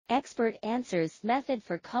Expert answers. Method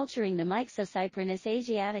for culturing the Myxocyprinus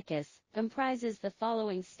asiaticus comprises the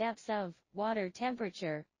following steps of water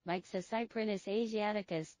temperature. Myxocyprinus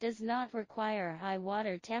asiaticus does not require high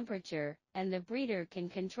water temperature, and the breeder can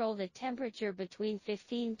control the temperature between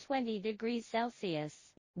 15–20 degrees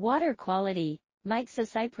Celsius. Water quality.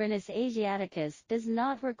 Myxocyprinus asiaticus does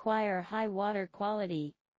not require high water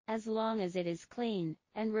quality, as long as it is clean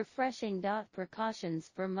and refreshing. Precautions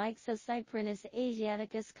for Myxocyprinus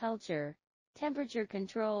asiaticus culture. Temperature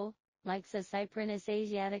control. Myxocyprinus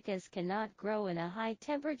asiaticus cannot grow in a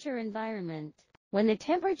high-temperature environment. When the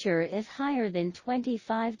temperature is higher than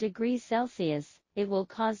 25 degrees Celsius, it will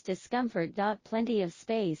cause discomfort. Plenty of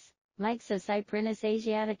space. Myxocyprinus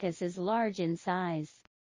asiaticus is large in size,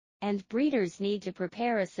 and breeders need to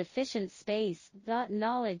prepare a sufficient space.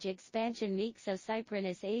 Knowledge expansion.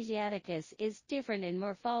 Myxocyprinus asiaticus is different in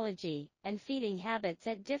morphology and feeding habits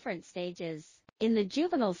at different stages. In the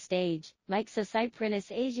juvenile stage,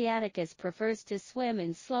 Myxocyprinus asiaticus prefers to swim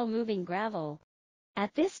in slow-moving gravel.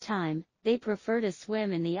 At this time, they prefer to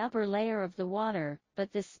swim in the upper layer of the water,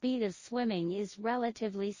 but the speed of swimming is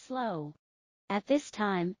relatively slow. At this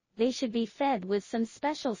time, they should be fed with some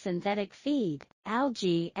special synthetic feed,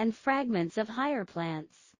 algae and fragments of higher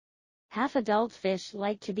plants. Half-adult fish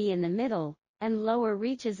like to be in the middle and lower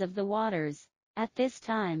reaches of the waters. At this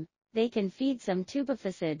time, they can feed some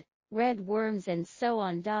tuberfacid, red worms and so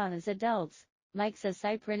on. As adults,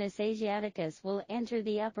 Myxocyprinus asiaticus will enter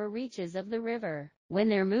the upper reaches of the river, when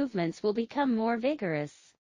their movements will become more vigorous.